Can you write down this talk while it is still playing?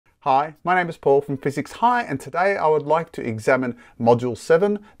Hi, my name is Paul from Physics High, and today I would like to examine Module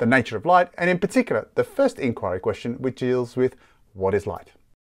 7, the nature of light, and in particular the first inquiry question, which deals with what is light.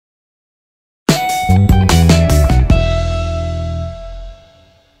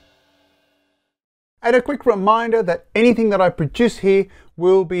 And a quick reminder that anything that I produce here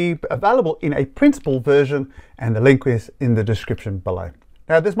will be available in a printable version, and the link is in the description below.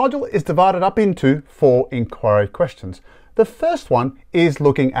 Now, this module is divided up into 4 inquiry questions. The first one is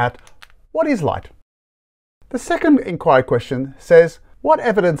looking at what is light. The second inquiry question says what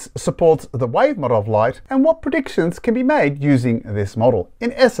evidence supports the wave model of light and what predictions can be made using this model.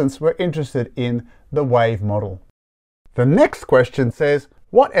 In essence, we're interested in the wave model. The next question says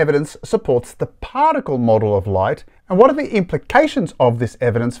what evidence supports the particle model of light and what are the implications of this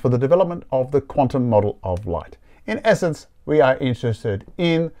evidence for the development of the quantum model of light. In essence, we are interested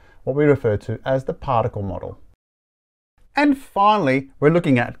in what we refer to as the particle model. And finally, we're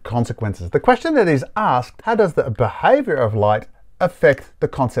looking at consequences. The question that is asked, how does the behavior of light affect the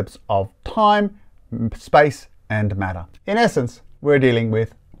concepts of time, space, and matter? In essence, we're dealing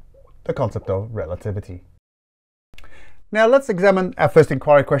with the concept of relativity. Now let's examine our first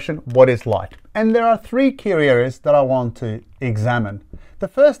inquiry question, what is light? And there are 3 key areas that I want to examine. The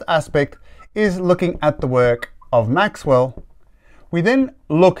first aspect is looking at the work of Maxwell. We then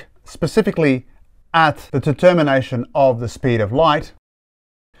look specifically at the determination of the speed of light.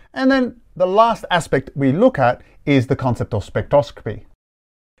 And then the last aspect we look at is the concept of spectroscopy.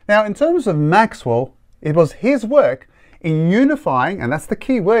 Now, in terms of Maxwell, it was his work in unifying, and that's the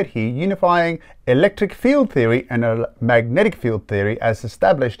key word here, unifying electric field theory and magnetic field theory as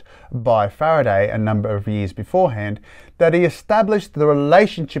established by Faraday a number of years beforehand, that he established the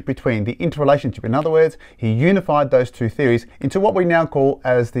relationship between the interrelationship. In other words, he unified those 2 theories into what we now call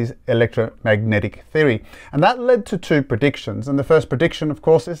as this electromagnetic theory. And that led to 2 predictions. And the first prediction, of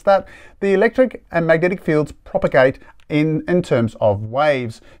course, is that the electric and magnetic fields propagate in terms of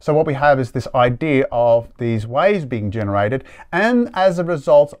waves. So what we have is this idea of these waves being generated, and as a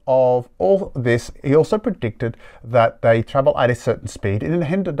result of all this, he also predicted that they travel at a certain speed, and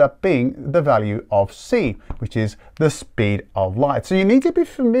it ended up being the value of c, which is the speed of light. So you need to be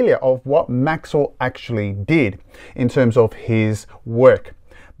familiar of what Maxwell actually did in terms of his work.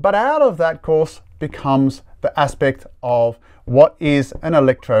 But out of that course becomes the aspect of what is an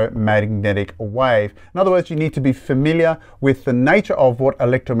electromagnetic wave. In other words, you need to be familiar with the nature of what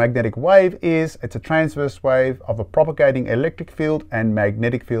electromagnetic wave is. It's a transverse wave of a propagating electric field and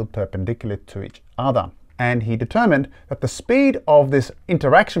magnetic field perpendicular to each other. And he determined that the speed of this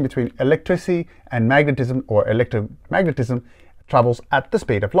interaction between electricity and magnetism, or electromagnetism, travels at the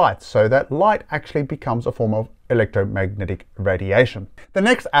speed of light, so that light actually becomes a form of electromagnetic radiation. The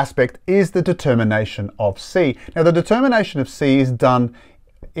next aspect is the determination of C. Now, the determination of C is done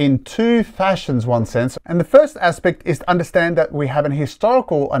in 2 fashions, one sense, and the first aspect is to understand that we have an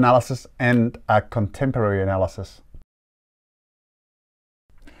historical analysis and a contemporary analysis.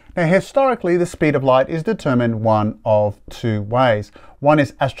 Now, historically, the speed of light is determined one of 2 ways. One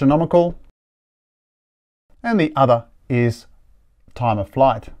is astronomical, and the other is time of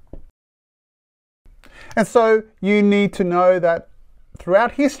flight. And so you need to know that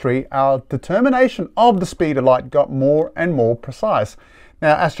throughout history, our determination of the speed of light got more and more precise.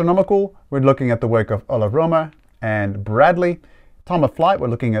 Now, astronomical, we're looking at the work of Oliver Romer and Bradley. Time of flight, we're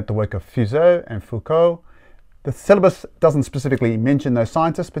looking at the work of Fizeau and Foucault. The syllabus doesn't specifically mention those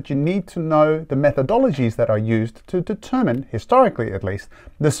scientists, but you need to know the methodologies that are used to determine, historically at least,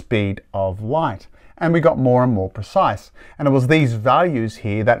 the speed of light. And we got more and more precise. And it was these values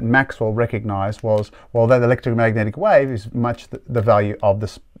here that Maxwell recognized was, well, that electromagnetic wave is much the value of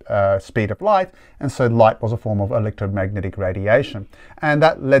the speed of light, and so light was a form of electromagnetic radiation. And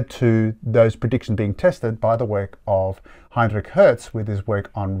that led to those predictions being tested by the work of Heinrich Hertz with his work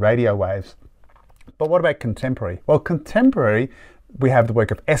on radio waves. But what about contemporary? Well, contemporary, we have the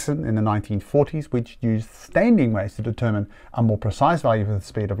work of Essen in the 1940s, which used standing waves to determine a more precise value for the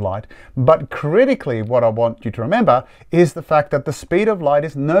speed of light. But critically, what I want you to remember is the fact that the speed of light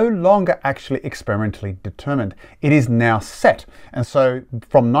is no longer actually experimentally determined. It is now set. And so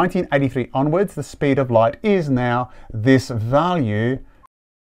from 1983 onwards, the speed of light is now this value,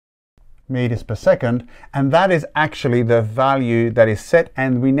 meters per second, and that is actually the value that is set,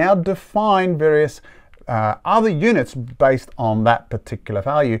 and we now define various other units based on that particular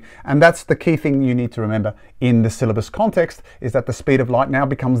value. And that's the key thing you need to remember in the syllabus context, is that the speed of light now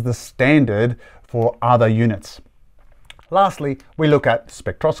becomes the standard for other units. Lastly, we look at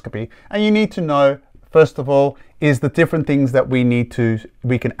spectroscopy, and you need to know, first of all, is the different things that we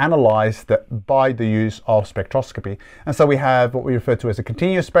can analyze that by the use of spectroscopy. And so we have what we refer to as a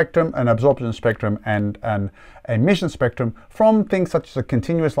continuous spectrum, an absorption spectrum, and an emission spectrum from things such as a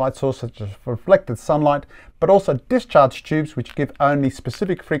continuous light source, such as reflected sunlight, but also discharge tubes, which give only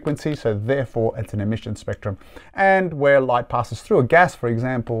specific frequency, so therefore it's an emission spectrum. And where light passes through a gas, for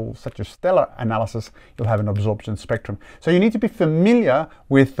example, such as stellar analysis, you'll have an absorption spectrum. So you need to be familiar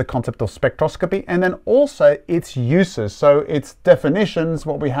with the concept of spectroscopy and then also its uses. So its definitions,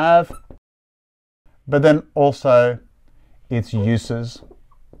 what we have, but then also its uses.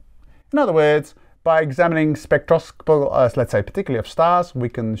 In other words, by examining spectroscopy, let's say particularly of stars, we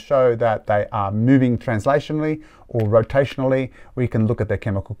can show that they are moving translationally or rotationally. We can look at their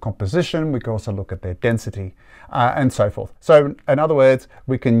chemical composition. We can also look at their density and so forth. So in other words,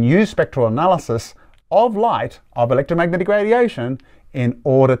 we can use spectral analysis of light, of electromagnetic radiation, in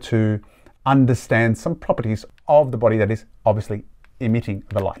order to understand some properties of the body that is obviously emitting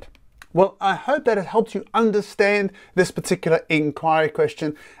the light. Well, I hope that it helps you understand this particular inquiry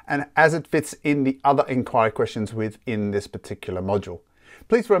question and as it fits in the other inquiry questions within this particular module.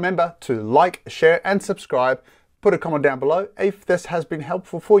 Please remember to like, share and subscribe. Put a comment down below if this has been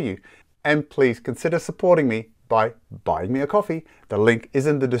helpful for you. And please consider supporting me by buying me a coffee. The link is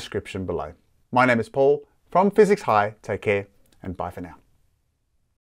in the description below. My name is Paul from Physics High. Take care and bye for now.